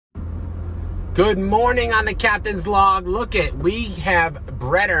Good morning on the Captain's Log. We have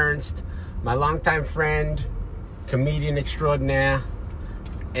Bret Ernst, my longtime friend, comedian extraordinaire,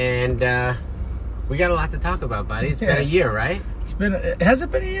 and we got a lot to talk about, buddy. It's been a year, right? Has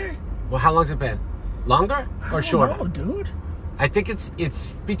it been a year? Well, how long's it been? Longer or shorter? No, dude. I think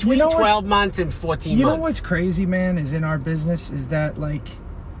it's between 12 months and 14 months. You know what's crazy, man, is in our business is that, like,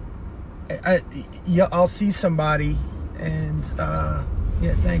 I'll see somebody and,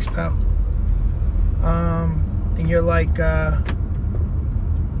 yeah, thanks, pal. And you're like, God,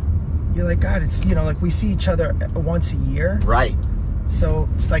 it's, like we see each other once a year. Right. So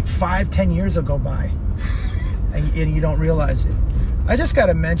it's like 5-10 years will go by and you don't realize it. I just got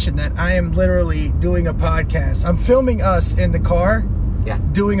to mention that I am literally doing a podcast. I'm filming us in the car. Yeah.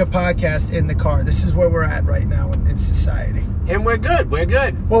 Doing a podcast in the car. This is where we're at right now in society. And we're good.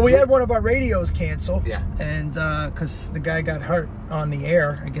 Well, we had one of our radios canceled. Yeah. And because the guy got hurt on the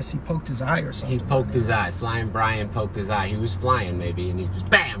air. I guess he poked his eye or something. He poked his eye. Flying Brian poked his eye. He was flying maybe, and he just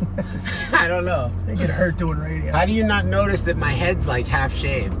BAM! I don't know. They get hurt doing radio. How do you not notice that my head's like half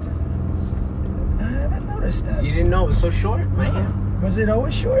shaved? I didn't notice that. You didn't know it was so short, my hair? Was it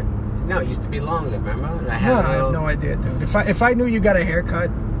always short? No, it used to be longer, remember? I have no idea, dude. If I knew you got a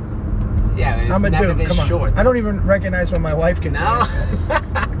haircut, yeah, it's I'm a never dude. been Come short. on. I don't even recognize when my wife gets a haircut.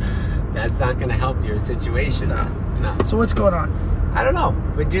 That's not going to help your situation. No. So what's going on? I don't know.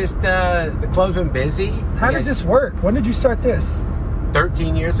 We're just, the club's been busy. How does this work? When did you start this?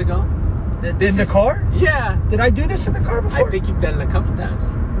 13 years ago. In the car? Yeah. Did I do this in the car before? I think you've done it a couple times.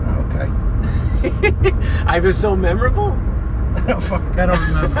 Oh, okay. I was so memorable. I don't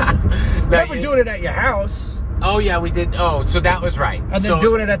remember. Never doing it at your house. Oh yeah, we did. Oh, so that was right. And then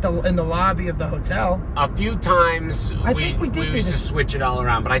doing it in the lobby of the hotel. A few times. I think we used to switch it all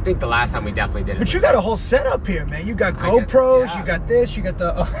around, but I think the last time we definitely did it. But you got a whole setup here, man. You got GoPros. You got this. You got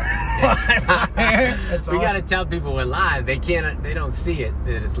the. That's we got to tell people we're live. They don't see it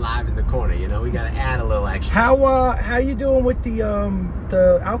that it's live in the corner. We got to add a little extra. How you doing with the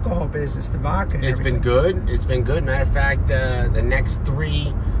alcohol business, the vodka? And everything? It's been good. Matter of fact, the next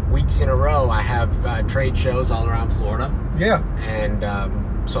 3 weeks in a row, I have trade shows all around Florida. Yeah. And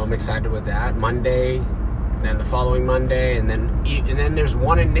so I'm excited with that. Monday, then the following Monday, and then there's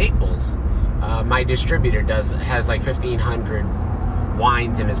one in Naples. My distributor has like 1,500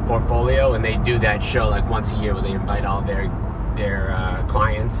 wines in his portfolio, and they do that show like once a year where they invite all their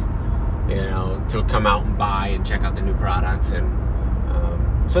clients, to come out and buy and check out the new products, and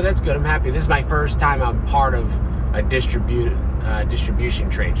so that's good. I'm happy. This is my first time I'm part of a distribution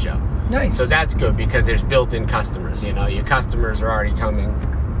trade show. Nice. So that's good because there's built-in customers. Your customers are already coming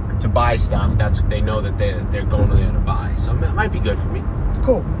to buy stuff. That's what they know that they're going there to buy. So it might be good for me.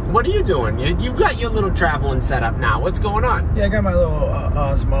 Cool. What are you doing? You've got your little traveling set up now. What's going on? Yeah, I got my little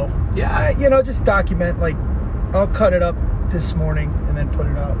Osmo. Yeah. Just document. Like, I'll cut it up this morning and then put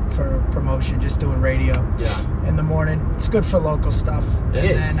it up for promotion. Just doing radio. Yeah. In the morning. It's good for local stuff. It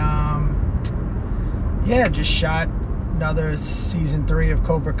is. And then, just shot another season 3 of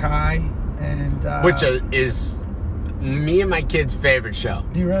Cobra Kai, and which is me and my kid's favorite show.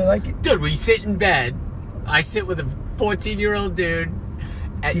 Do you really like it? Dude, we sit in bed. I sit with a 14-year-old dude.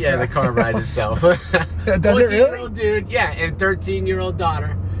 The car rides itself. Does it really? 14-year-old dude, and 13-year-old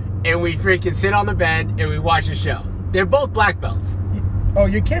daughter, and we freaking sit on the bed and we watch the show. They're both black belts. Oh,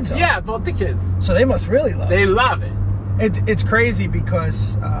 your kids are? Yeah, both the kids. So they must really love it. They love it. It's crazy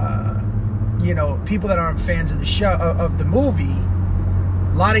because people that aren't fans of the show, of the movie,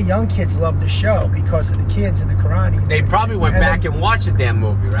 a lot of young kids love the show because of the kids and the karate. They probably went back and watched the damn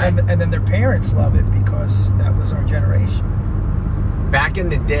movie, right? And then their parents love it because that was our generation. Back in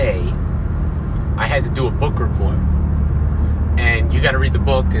the day, I had to do a book report. And you got to read the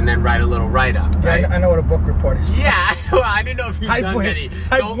book and then write a little write-up, right? Yeah, I know what a book report is. Yeah, well, I didn't know if you've done many.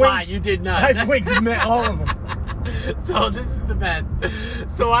 Don't lie, you did not. I've winked all of them. So this is the best.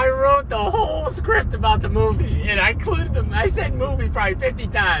 So I wrote the whole script about the movie, and I included them. I said movie probably 50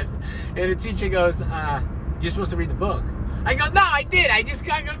 times, and the teacher goes, "You're supposed to read the book." I go, "No, I did. I just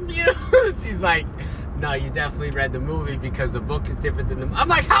got confused." She's like, "No, you definitely read the movie because the book is different than the." I'm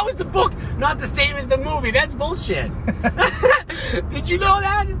like, "How is the book not the same as the movie? That's bullshit." Did you know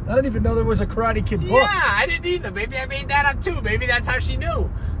that? I didn't even know there was a Karate Kid book. Yeah, I didn't either. Maybe I made that up too. Maybe that's how she knew.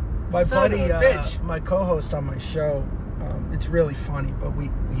 My buddy, my co-host on my show, it's really funny, but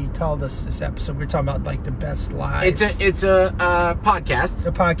he told us this episode, we were talking about like the best lies. It's a podcast.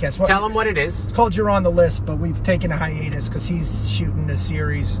 A podcast. Tell him what it is. It's called You're on the List, but we've taken a hiatus because he's shooting a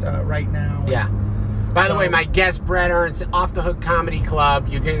series right now. Yeah. By the way, my guest, Bret Ernst, Off the Hook Comedy Club.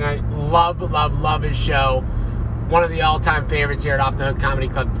 You're going to love his show. one of the all-time favorites here at Off the Hook Comedy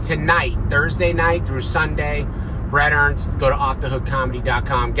Club. Tonight, Thursday night through Sunday, Bret Ernst. Go to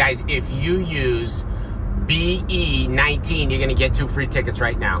offthehookcomedy.com. Guys, if you use BE19, you're going to get 2 free tickets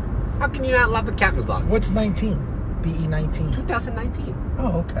right now. How can you not love the Captain's Log? What's 19? BE19. 2019.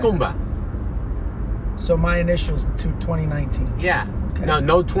 Oh, okay. Goomba. So my initials to 2019. Yeah. Okay.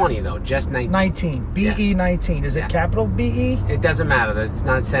 No 20 though, just 19. 19. BE19. Is it capital BE? It doesn't matter. It's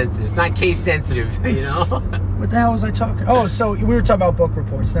not sensitive. It's not case sensitive, you know? What the hell was I talking? Oh, so we were talking about book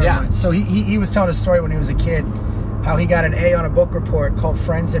reports. Never mind. So he was telling a story when he was a kid, how he got an A on a book report called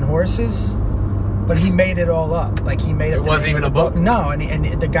Friends and Horses, but he made it all up. Like he made it. It wasn't even a book? No,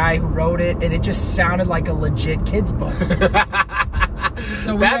 and the guy who wrote it, and it just sounded like a legit kid's book.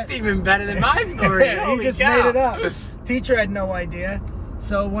 So that's even better than my story. He just made it up. Teacher had no idea.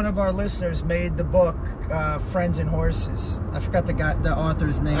 So one of our listeners made the book Friends and Horses. I forgot the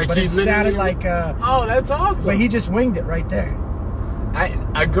author's name, but it sounded like oh, that's awesome. But he just winged it right there.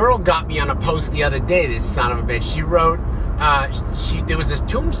 A girl got me on a post the other day, this son of a bitch. She wrote there was this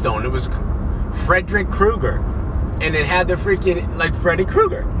tombstone. It was Frederick Krueger, and it had the freaking like Freddy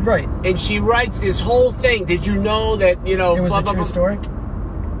Krueger. Right. And she writes this whole thing. Did you know that, you know, it was a true story?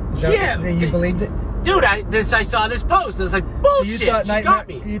 Yeah. You believed it? Dude, I saw this post. I was like, bullshit. So you thought she got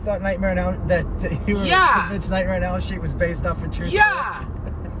me. You thought Nightmare on Elm that you were convinced Nightmare on Elm Street was based off a true story? Yeah.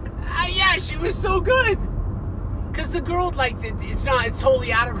 Yeah, she was so good. Because the girl, like, it's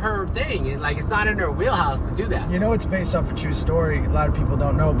totally out of her thing. And, like, it's not in her wheelhouse to do that. You know it's based off a true story. A lot of people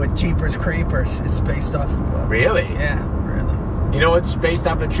don't know, but Jeepers Creepers is based off of Really? Yeah, really. You know what's based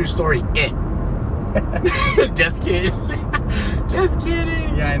off a true story? It. Just kidding. Just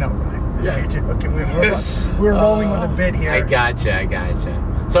kidding. Yeah, I know. Yeah. Okay, we're rolling with a bit here. I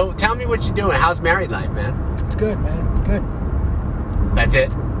gotcha. So tell me what you're doing. How's married life, man? It's good, man. Good. That's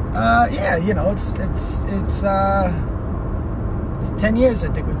it? Yeah, you know, it's 10 years I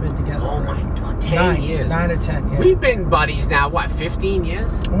think we've been together. Oh my God, 10 years. 9 or 10, yeah. We've been buddies now, what, 15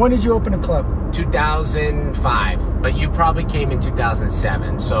 years? When did you open a club? 2005, but you probably came in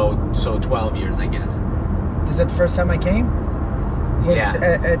 2007, so 12 years, I guess. Is that the first time I came?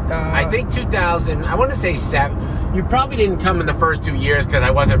 I think 2000, I want to say 7. You probably didn't come in the first 2 years because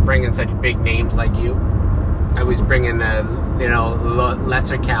I wasn't bringing such big names like you. I was bringing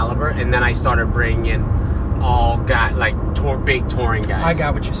lesser caliber, and then I started bringing all big touring guys. I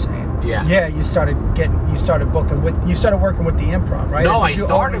got what you're saying. Yeah. Yeah, you started working with the Improv, right? No, I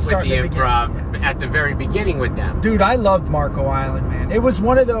started with the Improv at the very beginning with them. Dude, I loved Marco Island, man. It was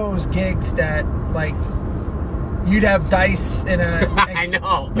one of those gigs that, like, you'd have Dice in a... I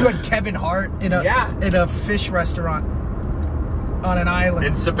know. You had Kevin Hart in a fish restaurant on an island.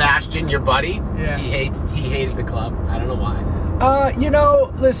 And Sebastian, your buddy, yeah. he hated the club. I don't know why.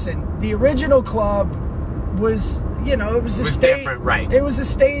 Listen, the original club was, it was a stage. Different, right? It was a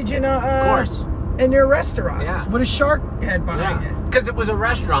stage in of course, in your restaurant, yeah, with a shark head behind it. Because it was a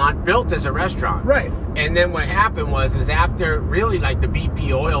restaurant built as a restaurant, right? And then what happened was after really like the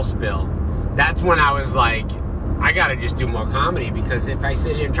BP oil spill, that's when I was like, I gotta just do more comedy, because if I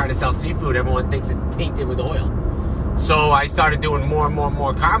sit here and try to sell seafood, everyone thinks it's tainted with oil. So I started doing more and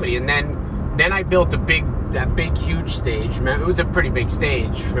more comedy, and then I built that big huge stage. Man, it was a pretty big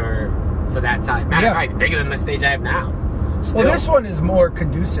stage for that size. Matter of fact, bigger than the stage I have now. Still. Well, this one is more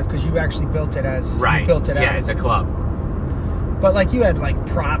conducive because you actually built it as right. You built it out. Yeah, as a club. But like you had like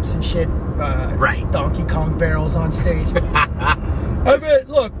props and shit. Right. Donkey Kong barrels on stage. I mean,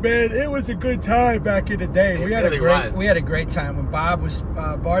 look, man, it was a good time back in the day. We had a great time when Bob was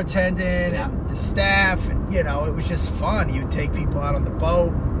bartending and the staff, and it was just fun. You'd take people out on the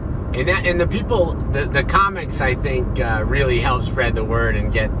boat. And the people, the comics, I think, really helped spread the word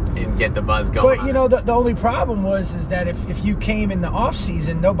and get the buzz going. But the only problem is that if you came in the off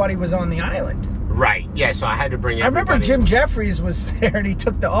season, nobody was on the island. Right. Yeah. So I had to bring everybody. I remember Jim Jeffries was there, and he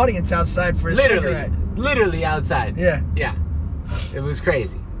took the audience outside for a cigarette. Literally outside. Yeah. Yeah. It was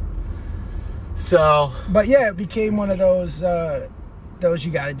crazy. So. But yeah, it became one of those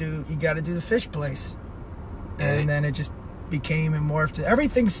you got to do the fish place, and then it just became and morphed.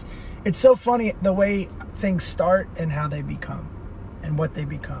 It's so funny the way things start and how they become and what they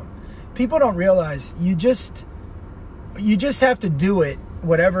become. People don't realize you just have to do it,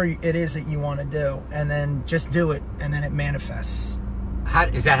 whatever it is that you want to do, and then just do it, and then it manifests.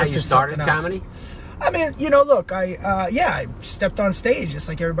 Is that how you started comedy? I mean, look, I stepped on stage just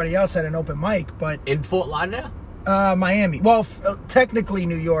like everybody else at an open mic, but in Fort Lauderdale, Miami. Well, technically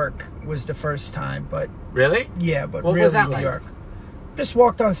New York was the first time, but really, yeah, but what really was that New like? York. Just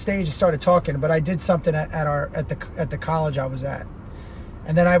walked on stage and started talking, but I did something at the college I was at,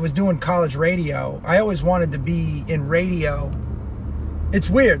 And then I was doing college radio. I always wanted to be in radio. It's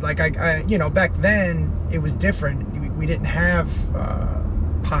weird. Like, I you know, back then, it was different. We didn't have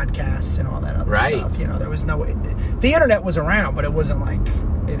podcasts and all that other stuff. You know, there was no... The internet was around, but it wasn't like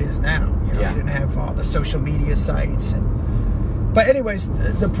it is now. You know, you didn't have all the social media sites. But anyways,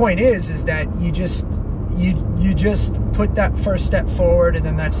 the point is that you just put that first step forward and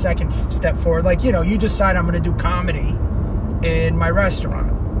then that second step forward. Like, you know, you decide I'm going to do comedy in my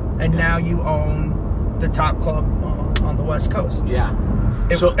restaurant. And now you own the top club on the West Coast. Yeah.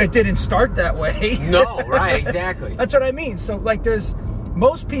 It didn't start that way. No, right, exactly. That's what I mean. So, like, there's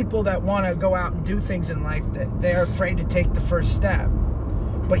most people that want to go out and do things in life that they're afraid to take the first step.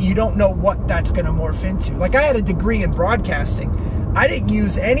 But you don't know what that's going to morph into. Like, I had a degree in broadcasting. I didn't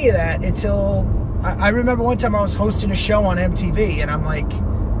use any of that until... I remember one time I was hosting a show on MTV, and I'm like,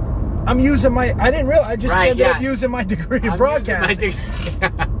 I'm using my... I didn't realize. I just ended up using my degree in broadcasting.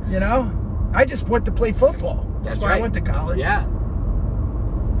 You know? I just went to play football. That's why I went to college. Yeah.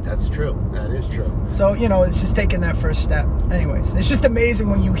 That's true. That is true. So, you know, it's just taking that first step. Anyways, it's just amazing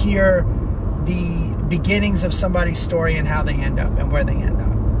when you hear the beginnings of somebody's story and how they end up and where they end up.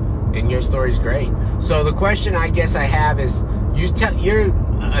 And your story's great. So the question I guess I have is, you're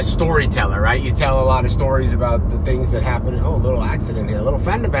a storyteller, right? You tell a lot of stories about the things that happen. Oh, a little accident here, a little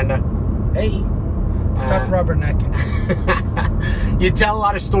fender bender. Hey. Stop rubbernecking. You tell a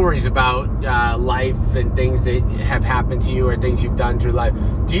lot of stories about life and things that have happened to you or things you've done through life.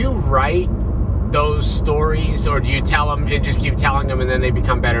 Do you write those stories, or do you tell them and just keep telling them and then they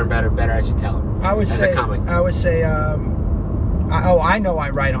become better and better and better as you tell them? I would say, I know I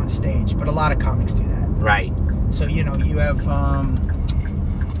write on stage, but a lot of comics do that. Right. So, you know, you have,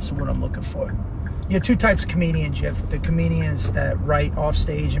 so what I'm looking for. You have two types of comedians. You have the comedians that write off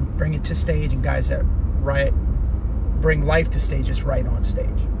stage and bring it to stage, and guys that bring life to stage, just write on stage.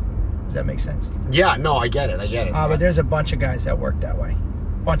 Does that make sense? Yeah, no, I get it. But there's a bunch of guys that work that way.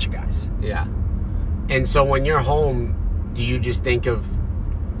 Bunch of guys. Yeah. And so when you're home, do you just think of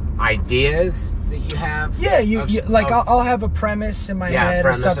ideas that you have? Yeah, I'll have a premise in my head,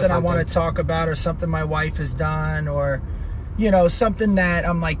 or something I want to talk about, or something my wife has done, or, you know, something that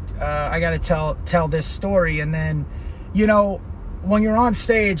I'm like, I got to tell this story. And then, you know, when you're on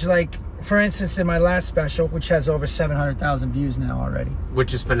stage, like, for instance, in my last special, which has over 700,000 views now already.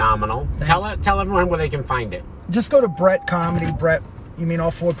 Which is phenomenal. Tell everyone where they can find it. Just go to Bret Comedy. Bret, you mean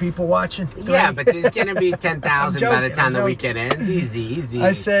all 4 people watching? 3? Yeah, but there's going to be 10,000 by the time the weekend ends. Easy.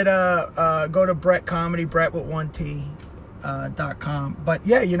 I said, go to Bret Comedy, Bret with 1 T. .com. But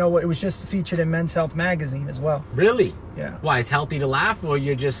yeah, you know, it was just featured in Men's Health magazine as well. Really? Yeah. Why, it's healthy to laugh, or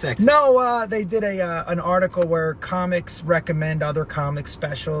you're just sexy? No, they did an article where comics recommend other comic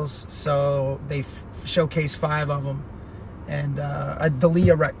specials, so they showcased 5 of them, and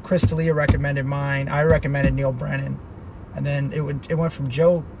Chris D'Elia recommended mine. I recommended Neil Brennan, and then it went from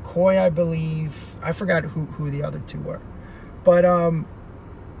Joe Coy, I believe. I forgot who the other 2 were, but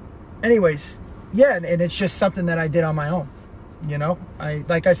anyways. Yeah, and it's just something that I did on my own, you know?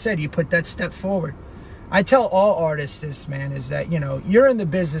 Like I said, you put that step forward. I tell all artists this, man, is that, you know, you're in the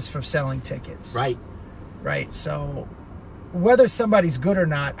business for selling tickets. Right. Right, so whether somebody's good or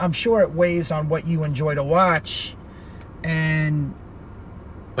not, I'm sure it weighs on what you enjoy to watch, and...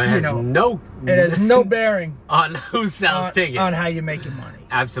 But it has no bearing on who sells tickets. On how you're making money.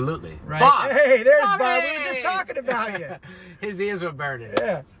 Absolutely. Right? Bob. Hey, there's Bob. Bob. We were just talking about you. His ears were burning.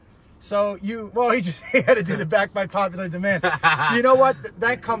 Yeah. So he had to do the back by popular demand. You know what?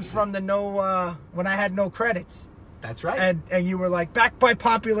 That comes from the when I had no credits. That's right. And you were like, back by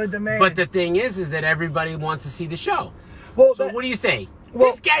popular demand. But the thing is that everybody wants to see the show. Well, so what do you say?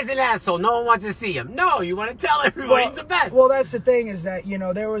 This guy's an asshole. No one wants to see him. No, you want to tell everyone he's the best. Well, that's the thing, is that, you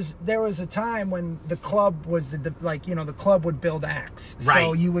know, there was a time when the club was the club would build acts. Right.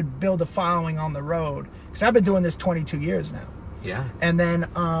 So you would build a following on the road. Because I've been doing this 22 years now. Yeah. And then,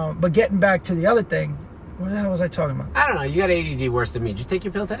 but getting back to the other thing, what the hell was I talking about? I don't know. You got ADD worse than me. Just take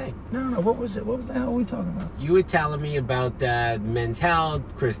your pill today. No. What was it? What the hell were we talking about? You were telling me about Men's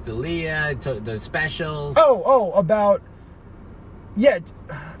Health, Chris D'Elia, the specials. About... Yeah,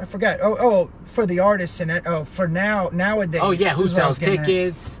 I forgot. For the artists and for nowadays. Oh, yeah, who sells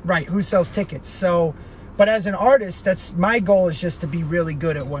tickets. Right, who sells tickets. So, but as an artist, that's my goal, is just to be really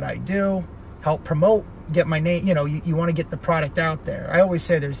good at what I do, help promote, get my name, you know, you want to get the product out there. I always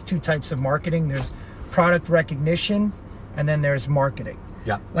say there's 2 types of marketing. There's product recognition, and then there's marketing.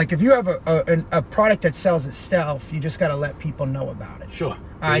 Yeah. Like, if you have a product that sells itself, you just got to let people know about it. Sure.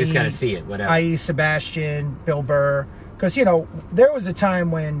 You just got to see it, whatever. I.e. Sebastian, Bill Burr, Because, you know, there was a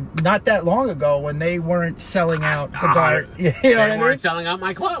time when, not that long ago, when they weren't selling out the guard. You know what I mean? They weren't selling out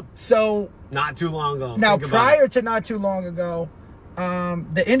my club. So, not too long ago. Now, prior to not too long ago,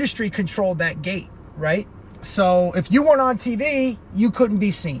 the industry controlled that gate, right? So, if you weren't on TV, you couldn't be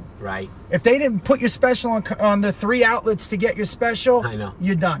seen. Right. If they didn't put your special on the 3 outlets to get your special, I know.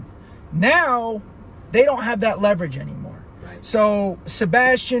 You're done. Now, they don't have that leverage anymore. Right. So,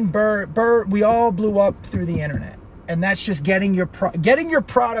 Sebastian, Bert, we all blew up through the internet. And that's just getting your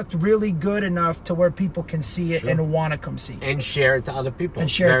product really good enough to where people can see it and want to come see it. And share it to other people.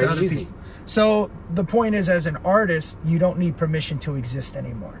 And share it to other easy. people. So the point is, as an artist, you don't need permission to exist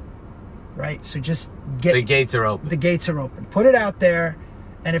anymore. Right? So just get... The gates are open. The gates are open. Put it out there.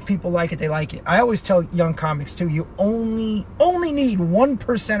 And if people like it, they like it. I always tell young comics, too, you only need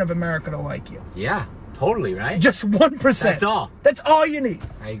 1% of America to like you. Yeah, totally, right? Just 1%. That's all. That's all you need.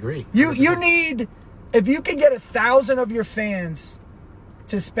 I agree. You need... If you can get 1,000 of your fans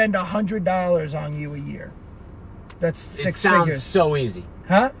to spend $100 on you a year, that's 6 figures. It sounds so easy.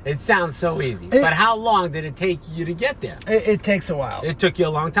 Huh? It sounds so easy. But how long did it take you to get there? It takes a while. It took you a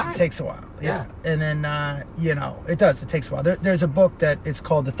long time. It takes a while. Yeah. And then, you know, it does. It takes a while. There's a book that it's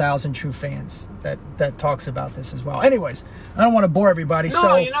called The 1,000 True Fans that talks about this as well. Anyways, I don't want to bore everybody. No,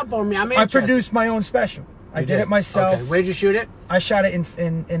 so you're not boring me. I'm interested. I produced my own special. I did it myself. Okay. Where'd you shoot it? I shot it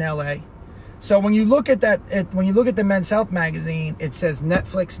in L.A. So when you look at when you look at the Men's Health magazine, it says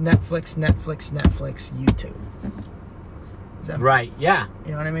Netflix, Netflix, Netflix, Netflix, YouTube. Right, yeah.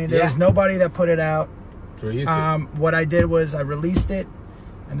 You know what I mean? There was nobody that put it out. Through YouTube. What I did was I released it,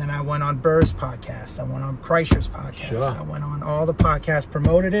 and then I went on Burr's podcast. I went on Kreischer's podcast. Sure. I went on all the podcasts,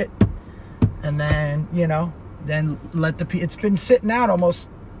 promoted it, and then, you know, then it's been sitting out almost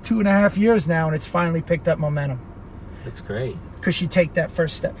 2.5 years now, and it's finally picked up momentum. That's great. Because you take that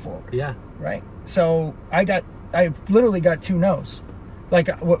first step forward. Yeah. Right? So I literally got 2 no's. Like,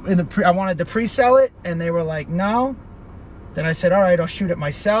 I wanted to pre-sell it, and they were like, no. Then I said, all right, I'll shoot it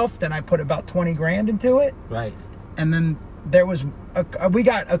myself. Then I put about 20 grand into it. Right. And then we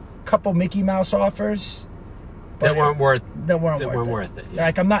got a couple Mickey Mouse offers. That weren't worth it. Yeah.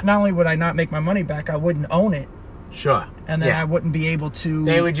 Like, not only would I not make my money back, I wouldn't own it. Sure. And then I wouldn't be able to...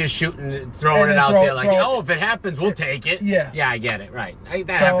 They were just throwing it out there like, if it happens, we'll take it. Yeah. Yeah, I get it. Right. That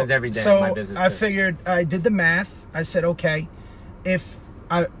happens every day in my business. So I figured, I did the math. I said, okay, if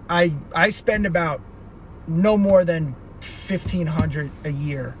I spend about no more than $1,500 a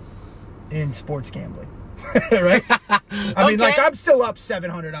year in sports gambling. Right? I mean, like, I'm still up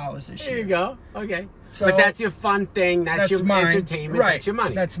 $700 this year. There you go. Okay. So, but that's your fun thing. That's your entertainment. Right. That's your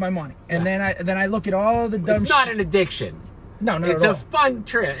money. That's my money. And then I look at all the dumb shit. It's not an addiction. No, not it's at all. It's a fun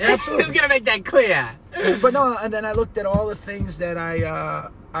trip. Absolutely. You're gonna make that clear. But no, and then I looked at all the things that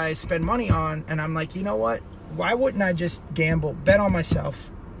I spend money on, and I'm like, you know what? Why wouldn't I just gamble, bet on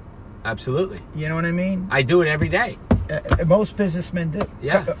myself? Absolutely. You know what I mean? I do it every day. Most businessmen do.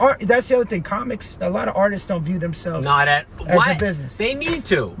 Yeah. That's the other thing. Comics, a lot of artists don't view themselves as a business. They need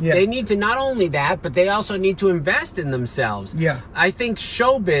to. Yeah. They need to not only that, but they also need to invest in themselves. Yeah. I think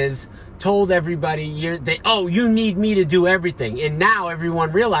showbiz told everybody, you need me to do everything. And now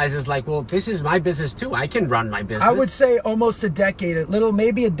everyone realizes, like, well, this is my business too. I can run my business. I would say almost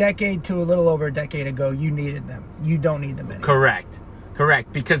maybe a decade to a little over a decade ago, you needed them. You don't need them anymore.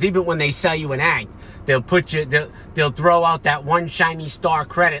 Correct. Because even when they sell you an act, they'll throw out that one shiny star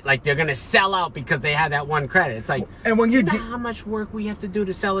credit, like they're gonna sell out because they have that one credit. It's like, and when you know how much work we have to do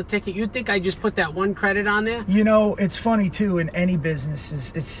to sell a ticket? You think I just put that one credit on there? You know, it's funny too. In any business,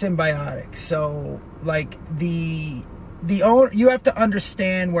 it's symbiotic. So, like the owner, you have to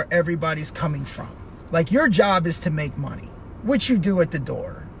understand where everybody's coming from. Like, your job is to make money, which you do at the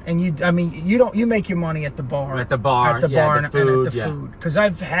door. And you make your money at the bar. At the bar, and at the food. Because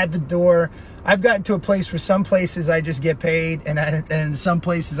I've had the door. I've gotten to a place where some places I just get paid, and some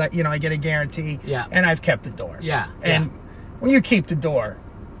places I get a guarantee. Yeah. And I've kept the door. Yeah. And when you keep the door,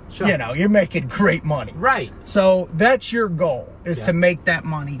 sure, you're making great money. Right. So that's your goal, is to make that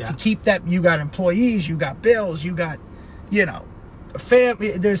money, to keep that. You got employees, you got bills, you got,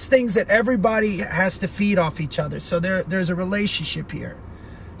 family. There's things that everybody has to feed off each other. So there's a relationship here.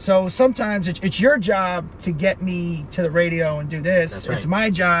 So sometimes it's your job to get me to the radio and do this. That's right. It's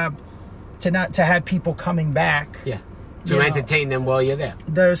my job to have people coming back. Yeah. To entertain them while you're there.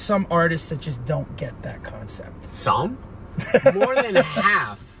 There's some artists that just don't get that concept. Some? More than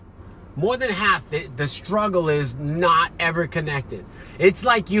half. The struggle is not ever connected. It's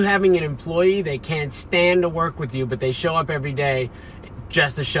like you having an employee, they can't stand to work with you, but they show up every day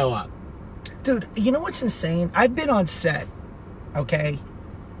just to show up. Dude, you know what's insane? I've been on set, okay?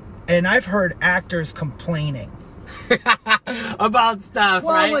 And I've heard actors complaining about stuff,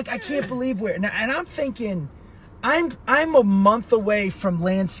 Well, right? I'm like, I can't believe we're... And I'm thinking, I'm a month away from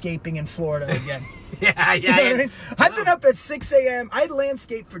landscaping in Florida again. yeah. You know what I mean? I've been up at 6 a.m. I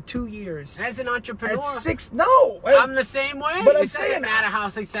landscaped for 2 years. As an entrepreneur. At 6... No. I'm the same way. But I'm It saying... doesn't matter how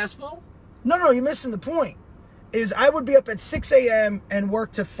successful. No, you're missing the point. Is I would be up at 6 a.m. and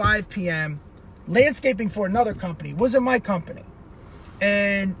work to 5 p.m. landscaping for another company. Wasn't my company.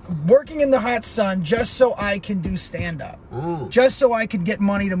 And working in the hot sun just so I can do stand-up. Just so I could get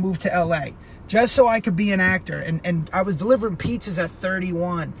money to move to L.A. Just so I could be an actor. And I was delivering pizzas at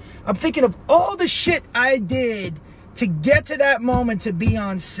 31. I'm thinking of all the shit I did to get to that moment to be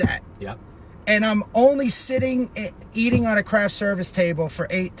on set. Yep. And I'm only sitting, eating on a craft service table for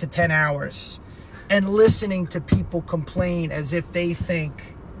 8 to 10 hours and listening to people complain as if they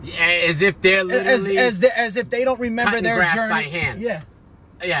think... Yeah, as if they're literally... As if they don't remember their grass journey. by hand. Yeah.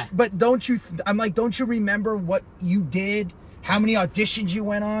 But don't you... I'm like, don't you remember what you did? How many auditions you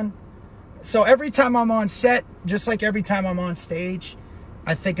went on? So every time I'm on set, just like every time I'm on stage,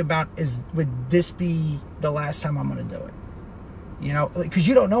 I think about, would this be the last time I'm going to do it? You know, because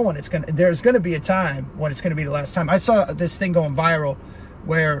you don't know when it's going to... There's going to be a time when it's going to be the last time. I saw this thing going viral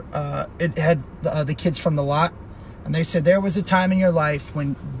where it had the kids from The Lot, and they said there was a time in your life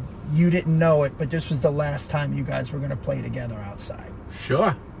when you didn't know it, but this was the last time you guys were going to play together outside.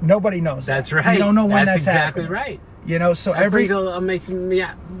 Sure. Nobody knows. That's right. You don't know when that's exactly happening. Right. You know, so that makes me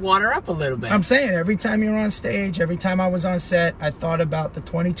water up a little bit. I'm saying every time you're on stage, every time I was on set, I thought about the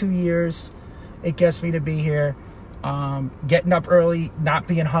 22 years it gets me to be here. Getting up early, not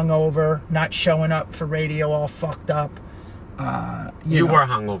being hungover, not showing up for radio all fucked up. You were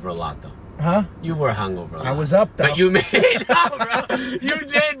hungover a lot, though. Huh? You were hungover a lot. I was up, though. But you made it out, bro. You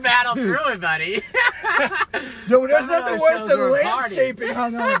did battle through it, buddy. No, there's nothing worse than landscaping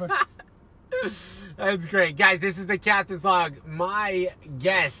hungover. That's great. Guys, this is the Captain's Log. My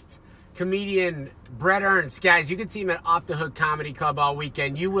guest, comedian Bret Ernst. Guys, you can see him at Off the Hook Comedy Club all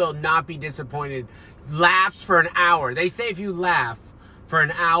weekend. You will not be disappointed. Laughs for an hour. They say if you laugh for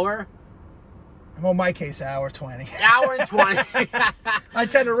an hour... Well, in my case, hour 20. Hour and 20. I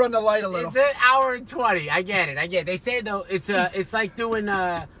tend to run the light a little. It's an hour and 20. I get it. They say, though, it's like doing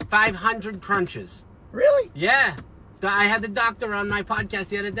 500 crunches. Really? Yeah. I had the doctor on my podcast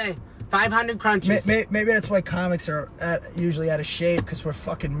the other day. 500 crunches. Maybe that's why comics are usually out of shape, because we're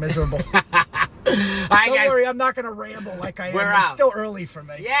fucking miserable. Don't worry, I'm not going to ramble like I am. We're It's out. still early for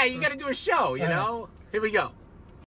me. Yeah, you got to do a show, you know? Here we go.